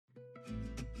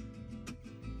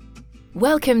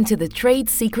Welcome to the Trade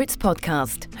Secrets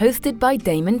Podcast, hosted by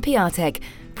Damon Piatek,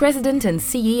 President and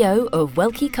CEO of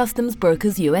Welke Customs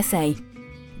Brokers USA.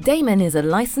 Damon is a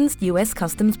licensed U.S.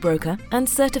 customs broker and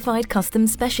certified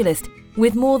customs specialist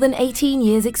with more than 18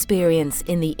 years' experience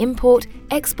in the import,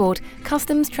 export,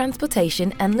 customs,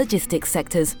 transportation, and logistics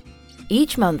sectors.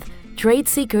 Each month, Trade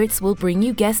Secrets will bring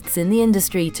you guests in the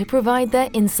industry to provide their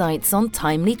insights on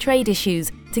timely trade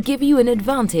issues to give you an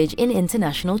advantage in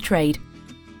international trade.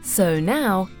 So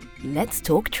now, let's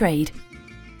talk trade.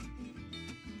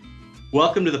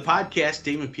 Welcome to the podcast.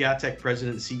 Damon Piatek,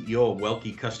 President and CEO of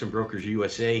Welke Custom Brokers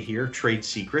USA here, Trade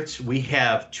Secrets. We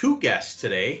have two guests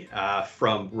today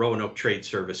from Roanoke Trade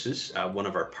Services, one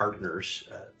of our partners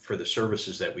for the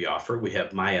services that we offer. We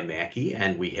have Maya Mackey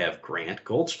and we have Grant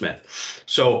Goldsmith.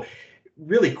 So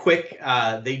really quick,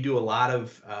 they do a lot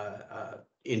of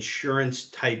insurance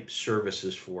type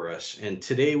services for us. And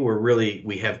today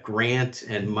we have Grant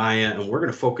and Maya, and we're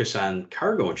going to focus on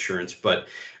cargo insurance. But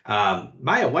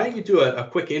Maya, why don't you do a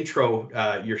quick intro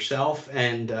yourself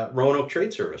and Roanoke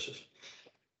Trade Services?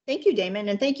 Thank you, Damon,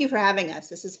 and thank you for having us.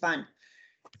 This is fun.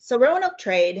 So Roanoke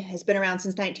Trade has been around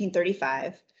since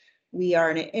 1935. We are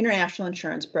an international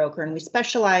insurance broker, and we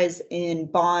specialize in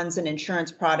bonds and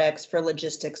insurance products for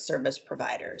logistics service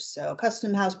providers. So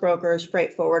custom house brokers,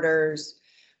 freight forwarders,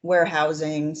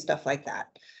 warehousing, stuff like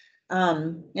that.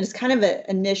 And it's kind of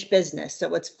a niche business,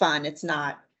 so it's fun. It's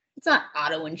not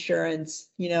auto insurance,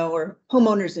 or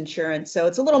homeowners insurance. So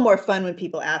it's a little more fun when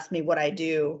people ask me what I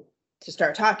do to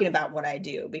start talking about what I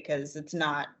do, because it's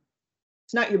not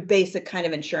your basic kind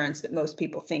of insurance that most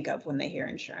people think of when they hear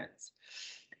insurance.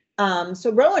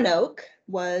 So Roanoke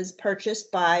was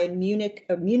purchased by a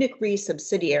Munich Re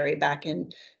subsidiary back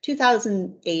in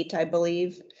 2008, I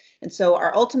believe. And so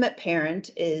our ultimate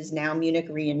parent is now Munich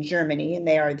Re in Germany, and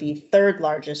they are the third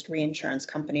largest reinsurance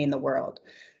company in the world.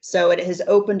 So it has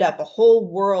opened up a whole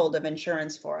world of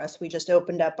insurance for us. We just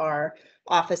opened up our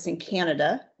office in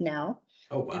Canada now.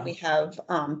 Oh, wow. And we have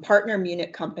partner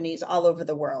Munich companies all over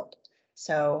the world.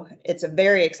 So it's a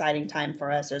very exciting time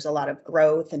for us. There's a lot of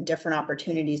growth and different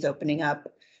opportunities opening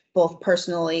up, both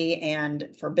personally and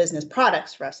for business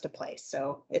products for us to place.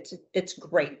 So it's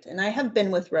great. And I have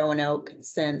been with Roanoke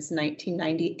since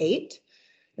 1998.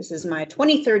 This is my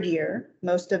 23rd year.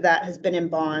 Most of that has been in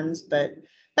bonds, but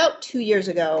about 2 years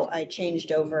ago, I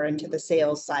changed over into the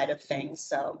sales side of things.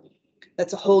 So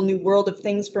that's a whole new world of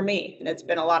things for me, and it's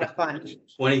been a lot of fun.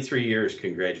 23 years.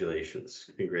 Congratulations.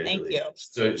 Thank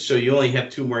you. So you only have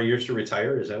 2 more years to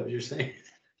retire? Is that what you're saying?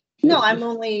 No, I'm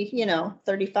only,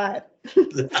 35.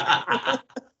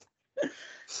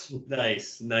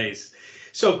 Nice.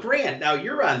 So Grant, now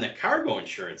you're on the cargo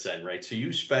insurance end, right? So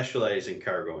you specialize in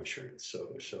cargo insurance.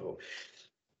 So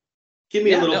give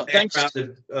me a little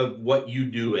background of what you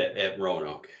do at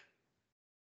Roanoke.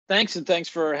 Thanks, and thanks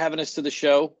for having us to the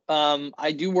show.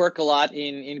 I do work a lot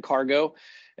in cargo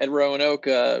at Roanoke,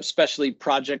 especially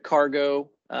project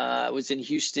cargo. I was in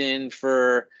Houston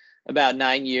for about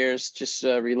 9 years, just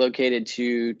relocated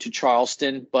to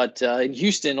Charleston. But in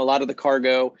Houston, a lot of the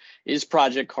cargo is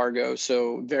project cargo,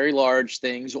 so very large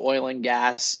things, oil and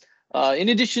gas, in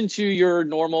addition to your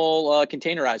normal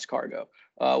containerized cargo.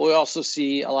 We also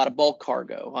see a lot of bulk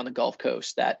cargo on the Gulf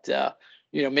Coast that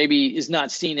maybe is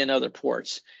not seen in other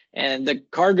ports. And the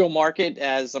cargo market,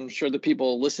 as I'm sure the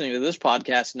people listening to this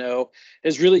podcast know,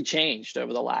 has really changed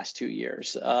over the last 2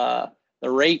 years. The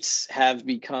rates have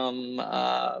become,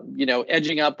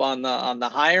 edging up on the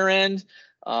higher end.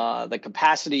 The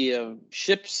capacity of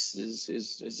ships is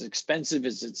as expensive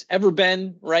as it's ever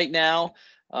been right now.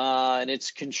 And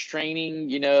it's constraining,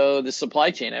 the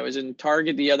supply chain. I was in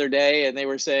Target the other day and they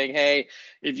were saying, hey,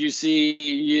 if you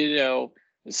see,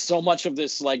 so much of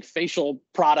this like facial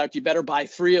product, you better buy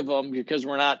 3 of them because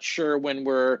we're not sure when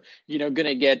we're, going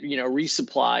to get,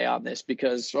 resupply on this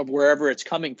because of wherever it's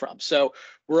coming from. So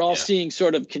we're all seeing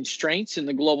sort of constraints in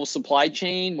the global supply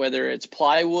chain, whether it's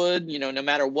plywood, no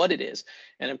matter what it is.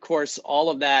 And of course, all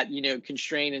of that,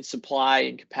 constraint in supply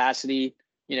and capacity,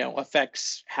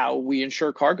 affects how we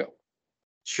insure cargo.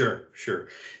 Sure.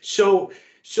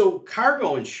 So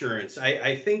cargo insurance,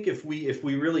 I think if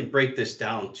we really break this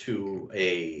down to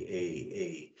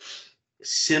a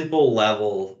simple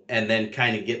level and then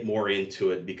kind of get more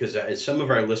into it, because some of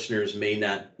our listeners may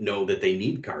not know that they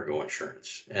need cargo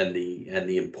insurance and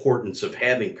the importance of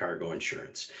having cargo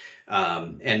insurance.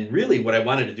 And really what I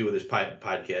wanted to do with this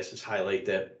podcast is highlight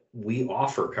that we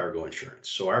offer cargo insurance.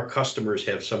 So our customers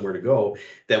have somewhere to go,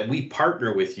 that we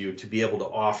partner with you to be able to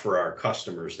offer our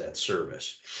customers that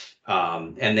service.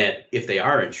 And that if they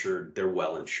are insured, they're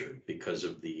well insured because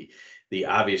of the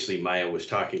obviously Maya was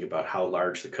talking about how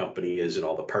large the company is and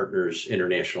all the partners,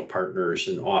 international partners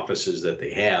and offices that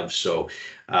they have. So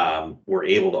we're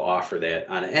able to offer that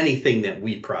on anything that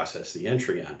we process the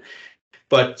entry on.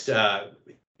 But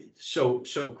so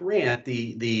Grant,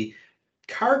 the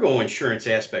cargo insurance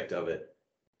aspect of it,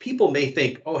 people may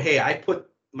think, oh, hey, I put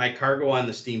my cargo on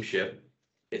the steamship.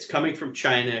 It's coming from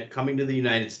China, coming to the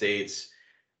United States.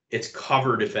 It's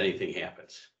covered if anything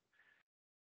happens.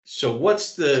 So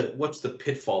what's the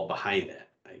pitfall behind that,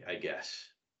 I guess?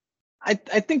 I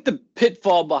think the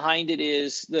pitfall behind it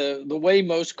is the way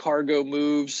most cargo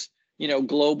moves,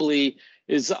 globally,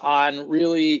 is on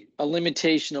really a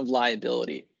limitation of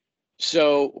liability.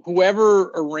 So whoever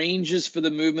arranges for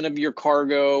the movement of your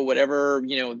cargo, whatever,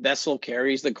 vessel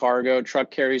carries the cargo,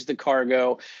 truck carries the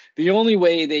cargo, the only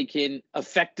way they can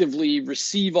effectively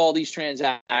receive all these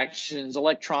transactions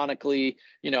electronically,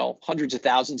 hundreds of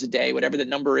thousands a day, whatever the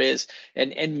number is,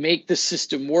 and make the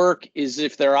system work is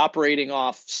if they're operating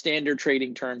off standard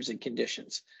trading terms and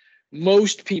conditions.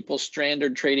 Most people's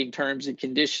standard trading terms and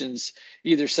conditions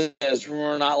either says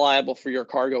we're not liable for your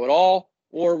cargo at all,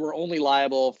 or we're only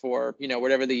liable for,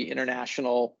 whatever the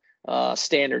international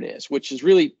standard is, which is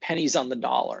really pennies on the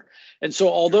dollar. And so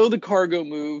although the cargo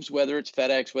moves, whether it's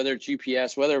FedEx, whether it's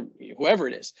UPS, whoever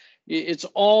it is, it's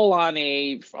all on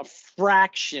a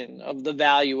fraction of the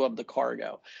value of the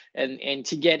cargo. And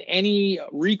to get any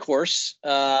recourse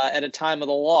at a time of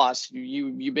the loss,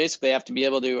 you basically have to be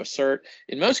able to assert,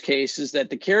 in most cases, that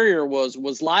the carrier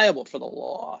was liable for the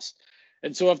loss.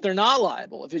 And so if they're not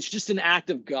liable, if it's just an act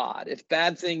of God, if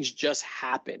bad things just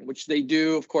happen, which they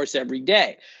do, of course, every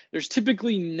day, there's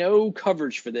typically no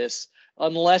coverage for this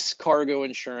unless cargo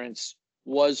insurance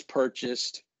was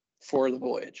purchased for the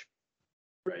voyage.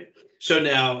 Right. So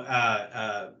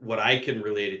now what I can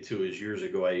relate it to is years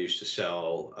ago, I used to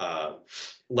sell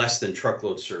less than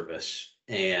truckload service.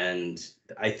 And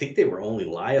I think they were only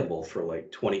liable for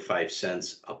like 25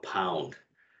 cents a pound.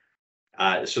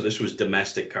 So this was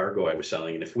domestic cargo I was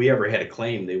selling. And if we ever had a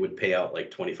claim, they would pay out like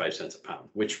 25 cents a pound,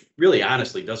 which really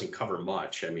honestly doesn't cover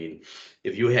much. I mean,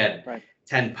 if you had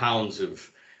 10 pounds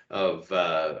of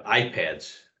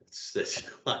iPads, it's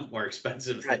a lot more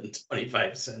expensive than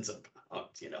 25 cents a pound,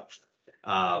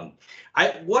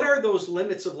 what are those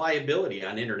limits of liability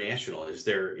on international?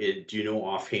 Do you know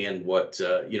offhand what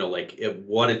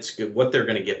what they're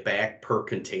going to get back per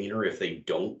container if they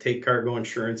don't take cargo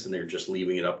insurance and they're just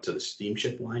leaving it up to the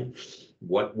steamship line?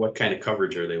 What kind of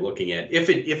coverage are they looking at if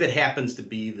it happens to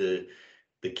be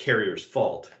the carrier's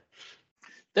fault?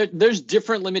 There's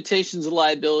different limitations of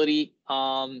liability.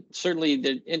 Certainly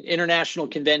the international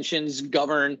conventions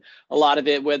govern a lot of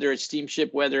it, whether it's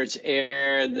steamship, whether it's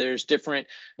air. There's different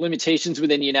limitations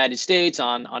within the United States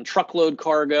on truckload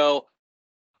cargo.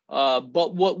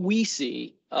 But what we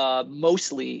see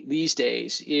mostly these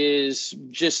days is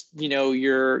just,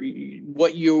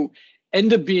 what you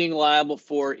end up being liable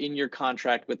for in your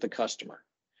contract with the customer.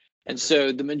 And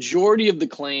so the majority of the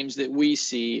claims that we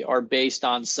see are based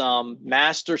on some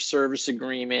master service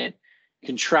agreement,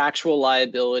 contractual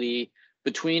liability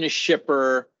between a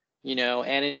shipper, and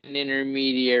an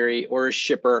intermediary, or a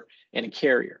shipper and a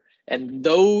carrier. And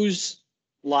those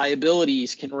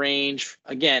liabilities can range,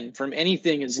 again, from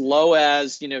anything as low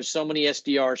as, so many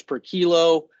SDRs per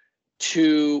kilo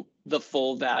to the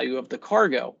full value of the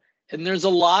cargo. And there's a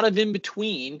lot of in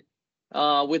between.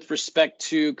 With respect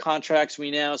to contracts,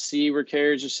 we now see where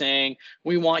carriers are saying,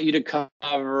 we want you to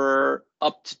cover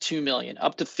up to 2 million,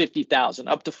 up to 50,000,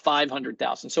 up to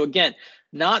 500,000. So again,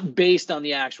 not based on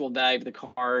the actual value of the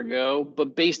cargo,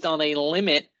 but based on a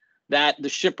limit that the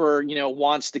shipper,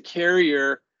 wants the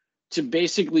carrier to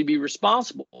basically be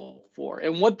responsible for.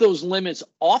 And what those limits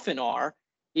often are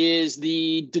is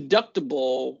the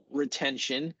deductible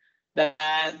retention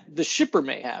that the shipper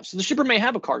may have. So the shipper may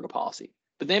have a cargo policy,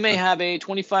 but they may have a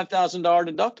 $25,000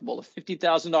 deductible, a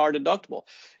 $50,000 deductible.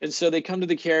 And so they come to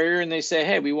the carrier and they say,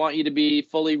 hey, we want you to be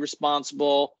fully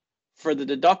responsible for the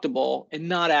deductible and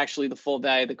not actually the full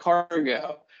value of the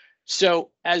cargo. So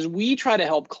as we try to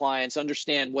help clients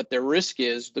understand what their risk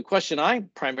is, the question I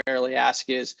primarily ask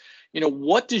is,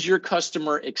 what does your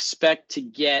customer expect to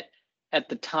get at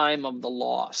the time of the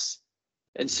loss?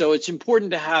 And so it's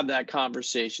important to have that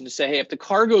conversation to say, hey, if the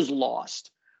cargo's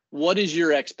lost, what is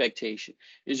your expectation?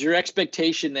 Is your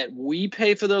expectation that we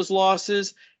pay for those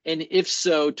losses? And if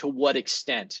so, to what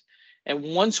extent? And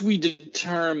once we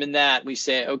determine that, we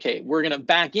say, okay, we're going to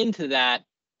back into that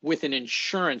with an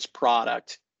insurance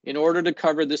product in order to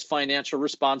cover this financial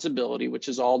responsibility, which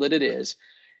is all that it is.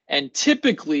 And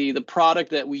typically, the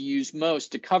product that we use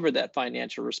most to cover that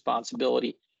financial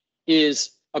responsibility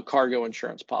is a cargo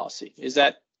insurance policy. Is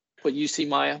that what you see,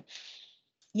 Maya?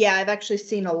 Yeah, I've actually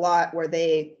seen a lot where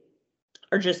they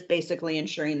are just basically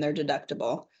insuring their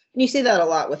deductible. And you see that a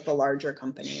lot with the larger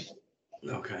companies.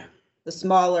 Okay. The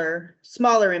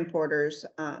smaller importers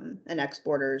and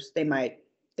exporters, they might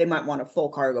want a full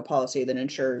cargo policy that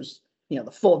insures, the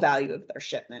full value of their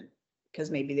shipment, because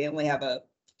maybe they only have a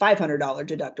 $500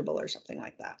 deductible or something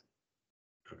like that.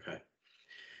 Okay.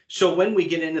 So when we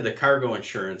get into the cargo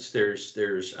insurance,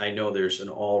 I know there's an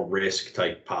all risk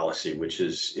type policy, which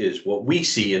is what we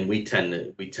see, and we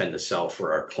tend to sell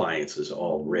for our clients as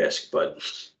all risk, but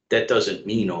that doesn't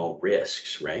mean all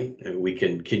risks, right?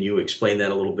 And can you explain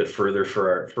that a little bit further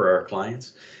for our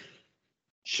clients?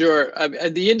 Sure.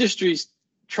 The industry's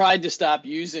tried to stop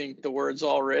using the words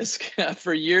all risk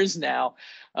for years now,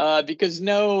 because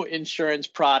no insurance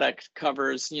product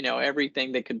covers,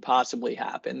 everything that could possibly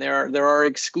happen. There are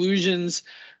exclusions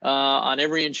on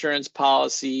every insurance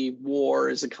policy. War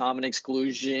is a common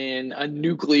exclusion. A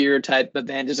nuclear type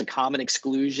event is a common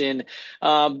exclusion.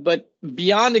 But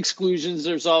beyond exclusions,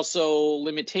 there's also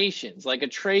limitations, like a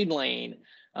trade lane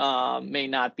may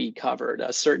not be covered.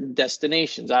 Certain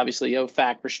destinations, obviously,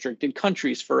 OFAC restricted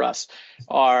countries for us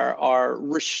are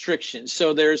restrictions.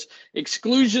 So there's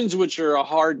exclusions, which are a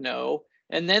hard no,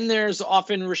 and then there's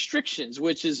often restrictions,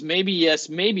 which is maybe yes,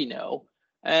 maybe no.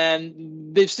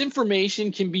 And this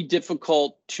information can be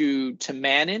difficult to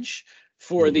manage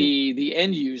for the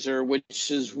end user, which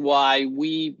is why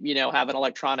we have an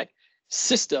electronic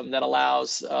system that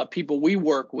allows people we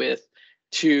work with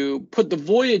to put the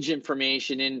voyage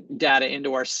information in data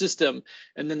into our system,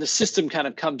 and then the system kind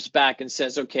of comes back and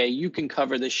says, okay, you can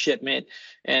cover this shipment,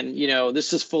 and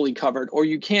this is fully covered, or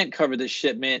you can't cover this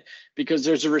shipment because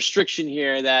there's a restriction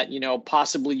here that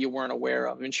possibly you weren't aware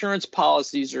of. Insurance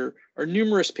policies are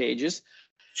numerous pages.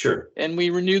 Sure. And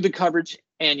we renew the coverage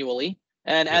annually.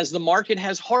 And as the market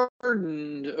has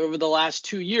hardened over the last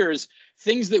 2 years,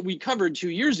 things that we covered 2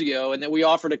 years ago and that we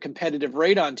offered a competitive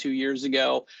rate on 2 years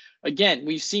ago, again,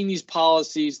 we've seen these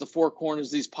policies, the four corners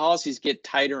of these policies get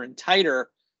tighter and tighter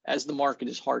as the market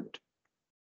is hardened.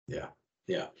 Yeah.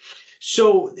 Yeah.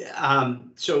 So,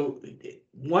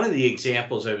 one of the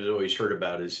examples I've always heard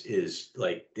about is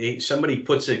like somebody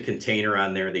puts a container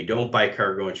on there. They don't buy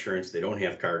cargo insurance. They don't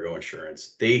have cargo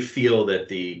insurance. They feel that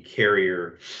the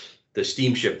carrier, the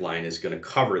steamship line, is going to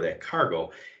cover that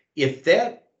cargo. If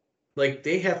that, like,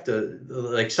 they have to,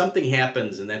 like, something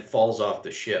happens and that falls off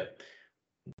the ship,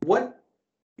 what,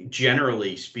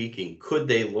 generally speaking, could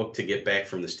they look to get back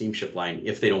from the steamship line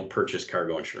if they don't purchase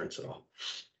cargo insurance at all?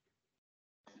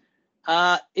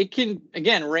 It can,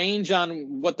 again, range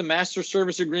on what the master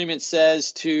service agreement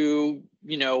says to,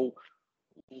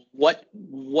 what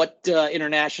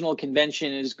international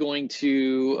convention is going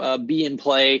to be in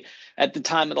play at the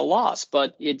time of the loss.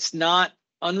 But it's not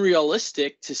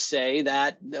unrealistic to say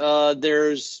that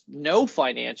there's no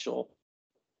financial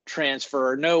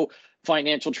transfer, no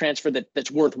financial transfer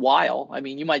that's worthwhile. I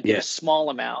mean, you might get a small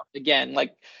amount, again,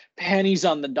 like pennies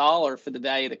on the dollar for the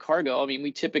value of the cargo. I mean,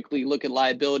 we typically look at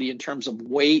liability in terms of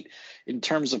weight, in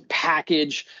terms of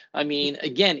package. I mean,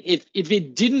 again, if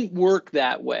it didn't work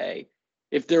that way,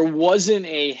 if there wasn't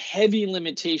a heavy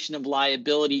limitation of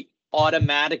liability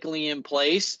automatically in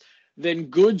place, then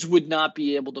goods would not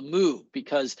be able to move,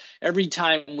 because every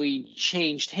time we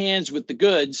changed hands with the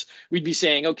goods, we'd be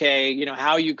saying, okay,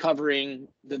 how are you covering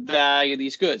the value of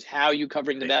these goods? How are you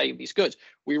covering the value of these goods?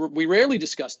 We rarely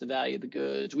discuss the value of the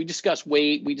goods. We discuss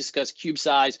weight, we discuss cube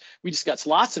size, we discuss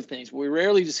lots of things, but we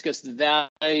rarely discuss the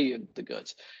value of the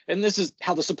goods. And this is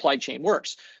how the supply chain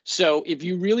works. So if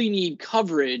you really need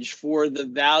coverage for the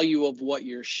value of what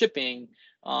you're shipping,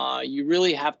 you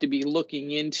really have to be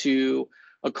looking into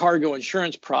a cargo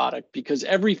insurance product, because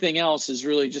everything else is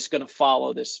really just going to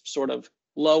follow this sort of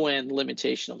low-end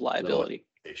limitation of liability.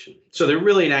 So they're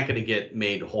really not going to get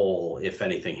made whole if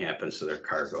anything happens to their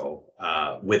cargo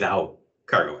without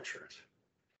cargo insurance.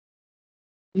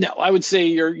 No, I would say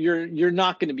you're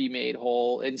not going to be made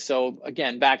whole. And so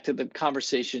again, back to the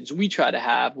conversations we try to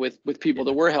have with people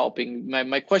that we're helping.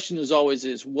 My question is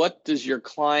always what does your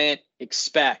client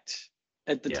expect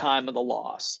at the time of the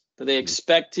loss? Do they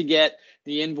expect to get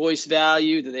the invoice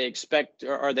value? Do they expect,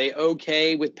 or are they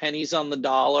okay with pennies on the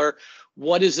dollar?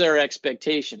 What is their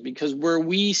expectation? Because where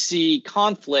we see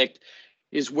conflict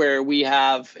is where we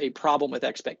have a problem with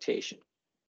expectation.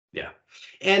 Yeah.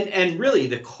 And really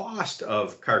the cost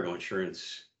of cargo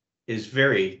insurance is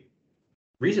very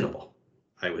reasonable.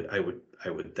 I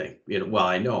would think, well,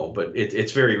 I know, but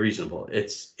it's very reasonable.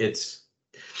 It's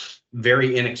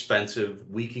very inexpensive.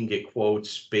 We can get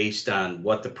quotes based on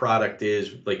what the product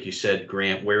is, like you said,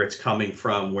 Grant, where it's coming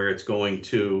from, where it's going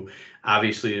to.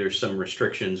 Obviously, there's some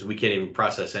restrictions. We can't even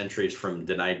process entries from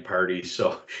denied parties,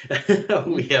 so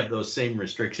we have those same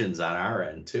restrictions on our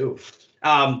end too.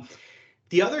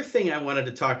 The other thing I wanted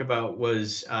to talk about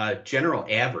was general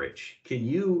average. Can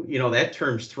you, that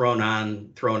term's thrown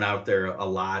out there a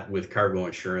lot with cargo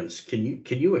insurance. Can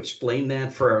you explain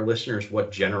that for our listeners,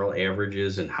 what general average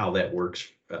is and how that works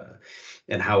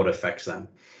and how it affects them?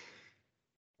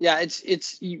 Yeah,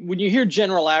 it's when you hear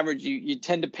general average, you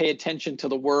tend to pay attention to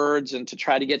the words and to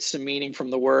try to get some meaning from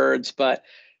the words. But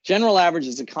general average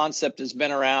as a concept has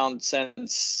been around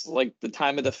since like the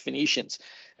time of the Phoenicians.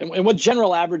 And what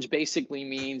general average basically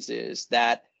means is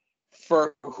that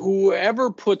for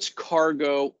whoever puts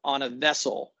cargo on a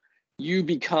vessel, you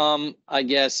become, I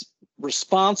guess,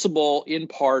 responsible in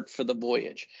part for the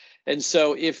voyage. And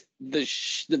so if the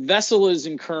vessel is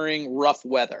incurring rough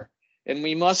weather, and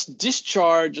we must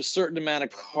discharge a certain amount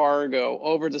of cargo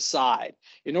over the side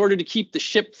in order to keep the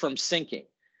ship from sinking,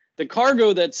 the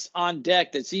cargo that's on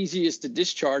deck that's easiest to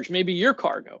discharge may be your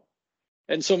cargo.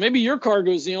 And so maybe your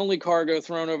cargo is the only cargo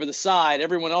thrown over the side.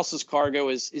 Everyone else's cargo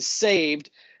is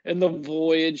saved, and the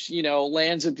voyage,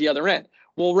 lands at the other end.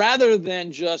 Well, rather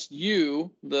than just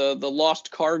you, the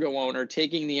lost cargo owner,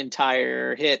 taking the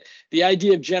entire hit, the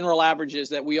idea of general average is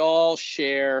that we all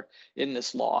share in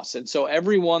this loss. And so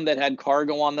everyone that had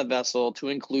cargo on the vessel, to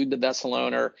include the vessel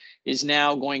owner, is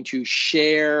now going to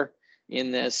share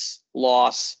in this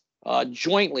loss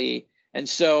jointly. And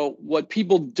so what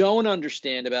people don't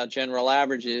understand about general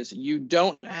average is you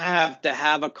don't have to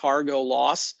have a cargo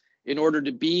loss in order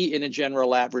to be in a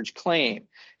general average claim.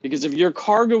 Because if your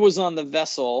cargo was on the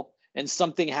vessel and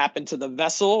something happened to the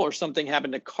vessel or something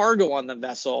happened to cargo on the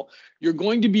vessel, you're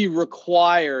going to be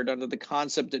required under the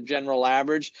concept of general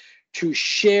average to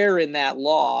share in that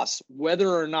loss, whether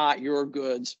or not your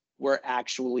goods were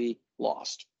actually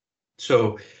lost.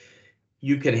 So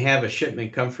you can have a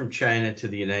shipment come from China to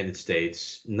the United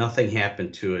States, nothing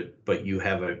happened to it, but you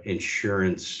have an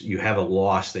insurance, you have a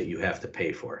loss that you have to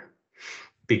pay for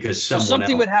because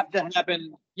something would have to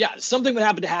happen. Yeah, something would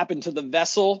happen to the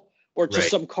vessel or to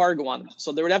some cargo on it.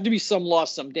 So there would have to be some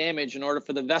loss, some damage in order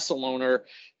for the vessel owner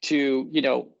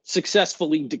to,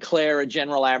 successfully declare a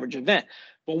general average event.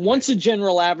 But once a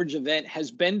general average event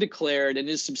has been declared and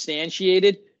is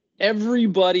substantiated,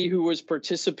 everybody who was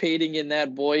participating in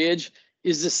that voyage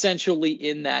is essentially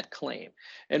in that claim.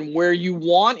 And where you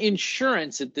want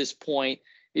insurance at this point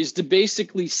is to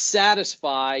basically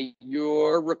satisfy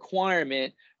your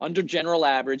requirement under general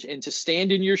average and to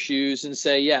stand in your shoes and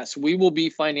say, yes, we will be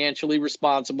financially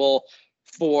responsible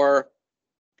for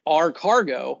our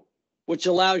cargo, which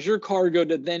allows your cargo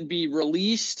to then be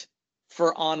released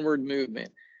for onward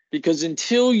movement. Because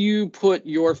until you put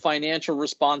your financial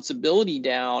responsibility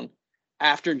down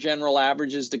after general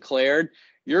average is declared,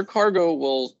 your cargo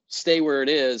will stay where it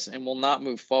is and will not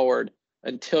move forward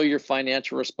until your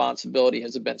financial responsibility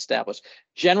has been established.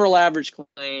 General average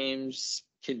claims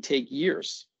can take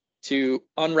years to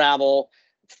unravel,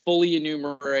 fully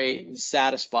enumerate, and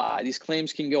satisfy. These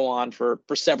claims can go on for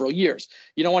several years.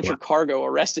 You don't want your cargo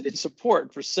arrested in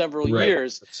support for several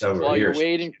years while you're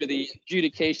waiting for the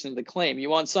adjudication of the claim. You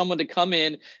want someone to come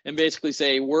in and basically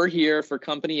say, we're here for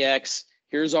company X,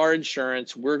 here's our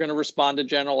insurance, we're going to respond to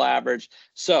general average.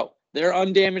 So their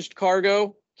undamaged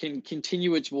cargo can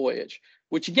continue its voyage,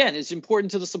 which again is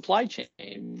important to the supply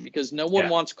chain because no one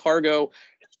wants cargo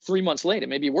 3 months late. It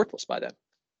may be worthless by then.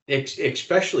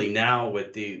 Especially now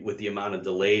with the amount of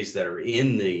delays that are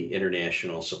in the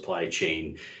international supply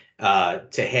chain,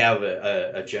 to have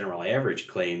a general average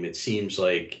claim, it seems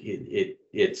like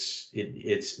it's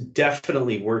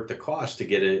definitely worth the cost to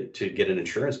get an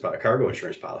insurance cargo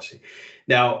insurance policy.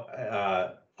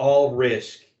 Now, all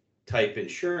risk type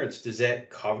insurance, does that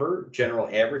cover general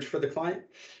average for the client?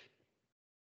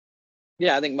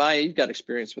 Yeah, I think you've got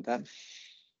experience with that.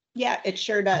 Yeah, it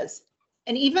sure does.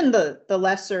 And even the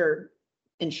lesser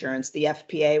insurance, the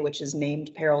FPA, which is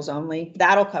named perils only,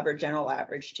 that'll cover general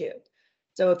average too.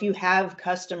 So if you have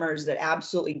customers that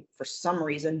absolutely, for some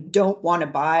reason, don't want to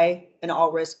buy an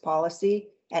all risk policy,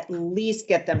 at least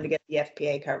get them to get the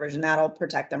FPA coverage, and that'll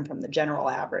protect them from the general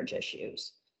average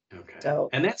issues. Okay.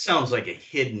 And that sounds like a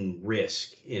hidden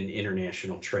risk in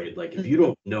international trade. Like if you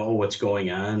don't know what's going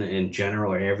on and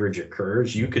general average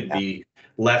occurs, you could be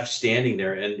left standing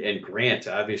there. And Grant,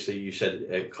 obviously you said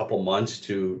a couple months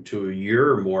to a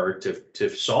year or more to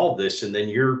solve this, and then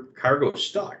your cargo's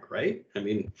stuck, right? I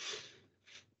mean,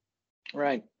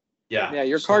 right. Yeah,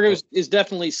 your cargo is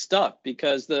definitely stuck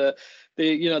because the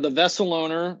vessel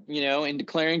owner, in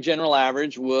declaring general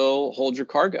average will hold your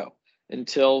cargo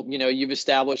until, you've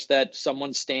established that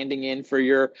someone's standing in for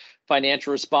your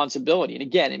financial responsibility. And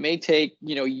again, it may take,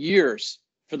 years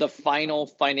for the final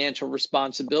financial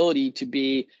responsibility to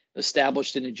be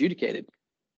established and adjudicated.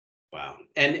 Wow.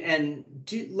 And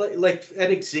do like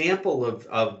an example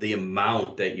of the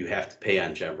amount that you have to pay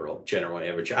on general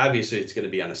average. Obviously, it's going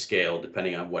to be on a scale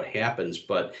depending on what happens,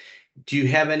 but do you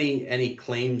have any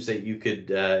claims that you could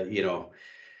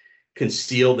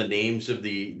conceal the names of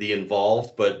the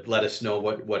involved, but let us know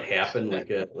what happened, like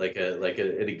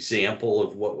an example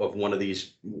of one of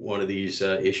these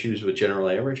issues with general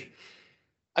average?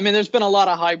 I mean, there's been a lot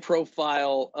of high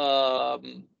profile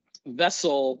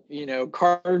vessel,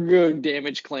 cargo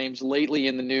damage claims lately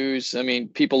in the news. I mean,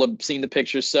 people have seen the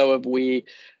pictures, so have we.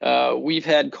 We've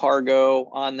had cargo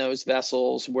on those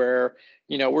vessels where,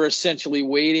 we're essentially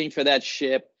waiting for that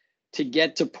ship to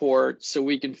get to port so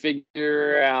we can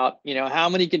figure out, how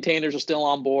many containers are still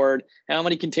on board, how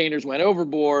many containers went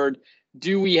overboard.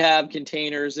 Do we have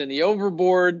containers in the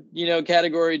overboard,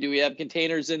 category? Do we have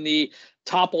containers in the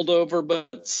toppled over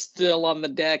but still on the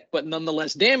deck but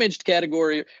nonetheless damaged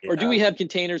category? Or do we have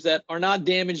containers that are not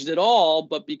damaged at all,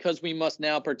 but because we must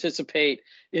now participate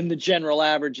in the general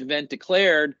average event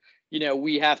declared,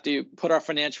 we have to put our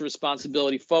financial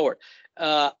responsibility forward?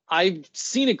 I've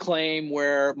seen a claim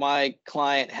where my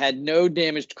client had no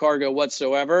damaged cargo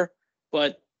whatsoever,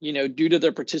 but due to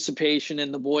their participation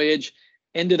in the voyage,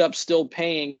 ended up still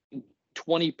paying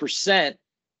 20%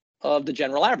 of the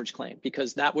general average claim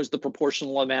because that was the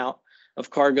proportional amount of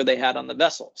cargo they had on the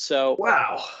vessel. So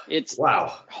it's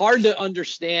hard to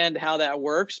understand how that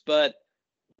works, but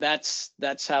that's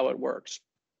how it works.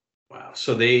 Wow.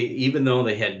 So even though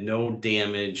they had no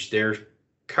damage, their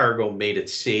cargo made it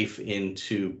safe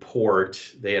into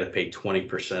port, they had to pay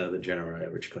 20% of the general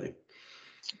average claim.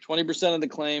 20% of the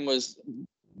claim was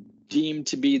deemed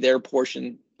to be their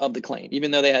portion of the claim.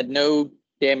 Even though they had no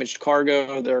damaged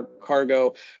cargo, their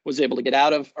cargo was able to get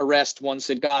out of arrest once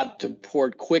it got to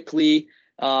port quickly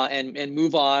and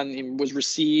move on, and was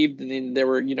received. And then there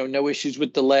were, no issues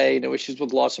with delay, no issues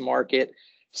with loss of market.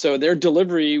 So their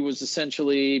delivery was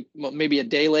essentially maybe a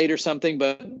day late or something,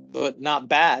 but not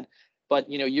bad. But,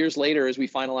 years later, as we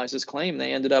finalized this claim,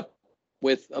 they ended up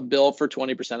with a bill for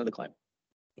 20% of the claim.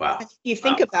 Wow. You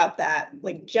think about that,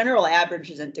 like general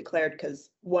average isn't declared because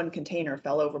one container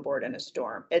fell overboard in a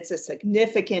storm. It's a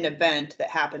significant event that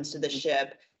happens to the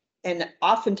ship. And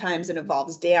oftentimes it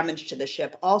involves damage to the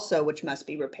ship also, which must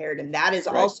be repaired. And that is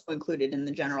also included in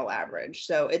the general average.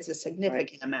 So it's a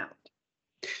significant amount.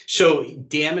 So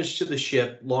damage to the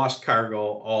ship, lost cargo,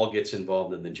 all gets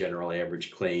involved in the general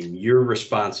average claim. You're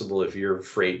responsible if your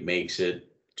freight makes it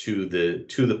to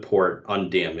the port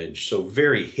undamaged. So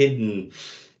very hidden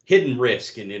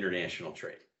risk in international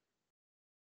trade.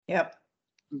 Yep.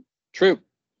 True.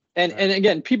 And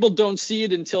again, people don't see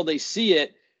it until they see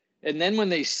it. And then when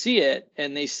they see it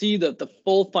and they see the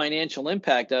full financial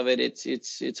impact of it,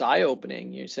 it's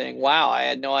eye-opening. You're saying, wow, I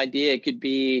had no idea it could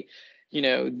be,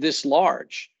 this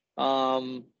large.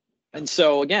 And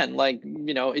so again,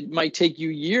 it might take you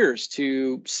years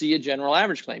to see a general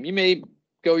average claim. You may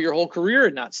go your whole career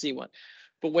and not see one.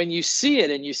 But when you see it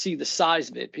and you see the size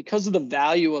of it, because of the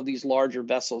value of these larger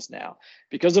vessels now,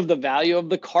 because of the value of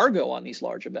the cargo on these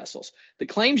larger vessels, the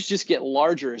claims just get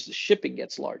larger as the shipping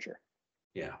gets larger.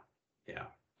 Yeah.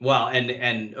 Well,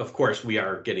 and of course we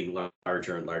are getting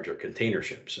larger and larger container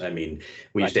ships. I mean,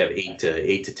 we used to have 8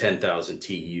 to 10,000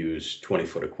 TEUs,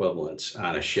 20-foot equivalents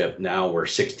on a ship. Now we're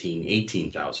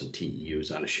 18,000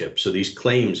 TEUs on a ship. So these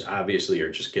claims obviously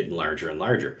are just getting larger and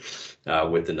larger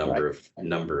with the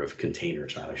number of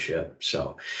containers on a ship.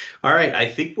 So, all right, I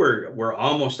think we're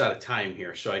almost out of time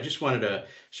here. So I just wanted to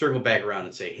circle back around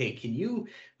and say, hey, can you,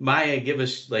 Maya, give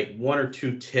us like one or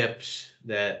two tips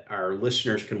that our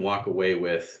listeners can walk away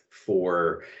with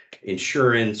for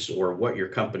insurance or what your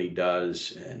company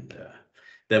does, and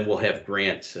then we'll have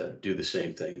Grant do the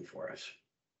same thing for us.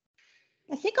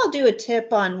 I think I'll do a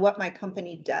tip on what my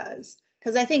company does,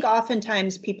 because I think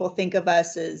oftentimes people think of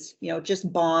us as,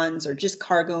 just bonds or just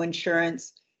cargo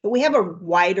insurance, but we have a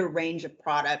wider range of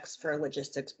products for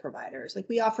logistics providers. Like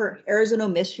we offer errors and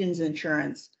omissions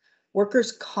insurance,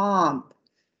 workers' comp,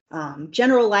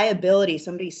 general liability.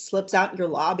 Somebody slips out in your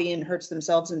lobby and hurts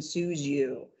themselves and sues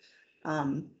you.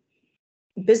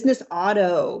 Business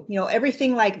auto,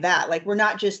 everything like that. Like we're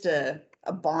not just a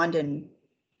bond and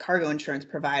cargo insurance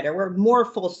provider. We're more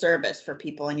full service for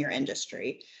people in your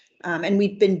industry. And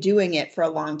we've been doing it for a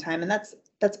long time, and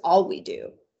that's all we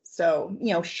do. So,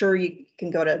 sure, you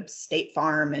can go to State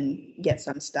Farm and get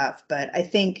some stuff, but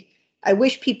I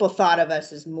wish people thought of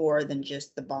us as more than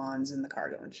just the bonds and the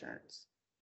cargo insurance.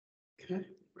 Okay,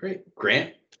 great.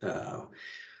 Grant,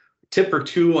 tip or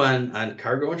two on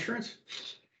cargo insurance?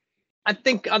 I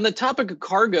think on the topic of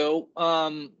cargo,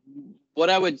 what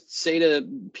I would say to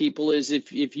people is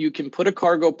if you can put a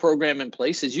cargo program in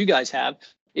place, as you guys have,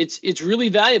 it's really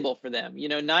valuable for them.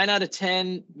 9 out of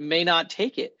 10 may not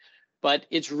take it, but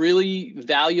it's really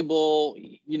valuable,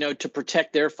 to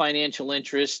protect their financial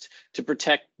interest, to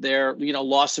protect their,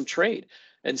 loss of trade.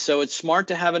 And so it's smart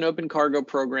to have an open cargo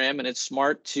program, and it's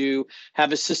smart to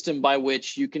have a system by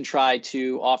which you can try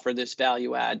to offer this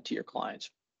value add to your clients.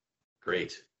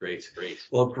 Great.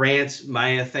 Well, Grant,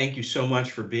 Maya, thank you so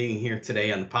much for being here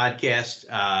today on the podcast.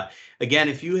 Again,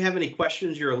 if you have any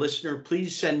questions, you're a listener,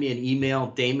 please send me an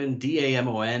email, Damon,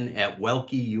 DAMON, at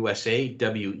WelkeUSA,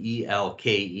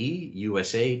 WELKE,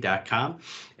 USA.com.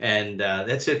 And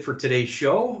that's it for today's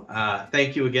show.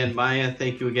 Thank you again, Maya.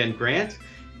 Thank you again, Grant.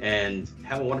 And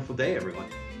have a wonderful day, everyone.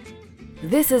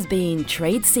 This has been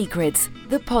Trade Secrets,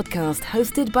 the podcast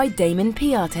hosted by Damon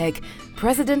Piatek,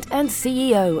 President and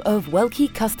CEO of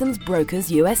Welke Customs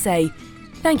Brokers USA.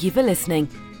 Thank you for listening.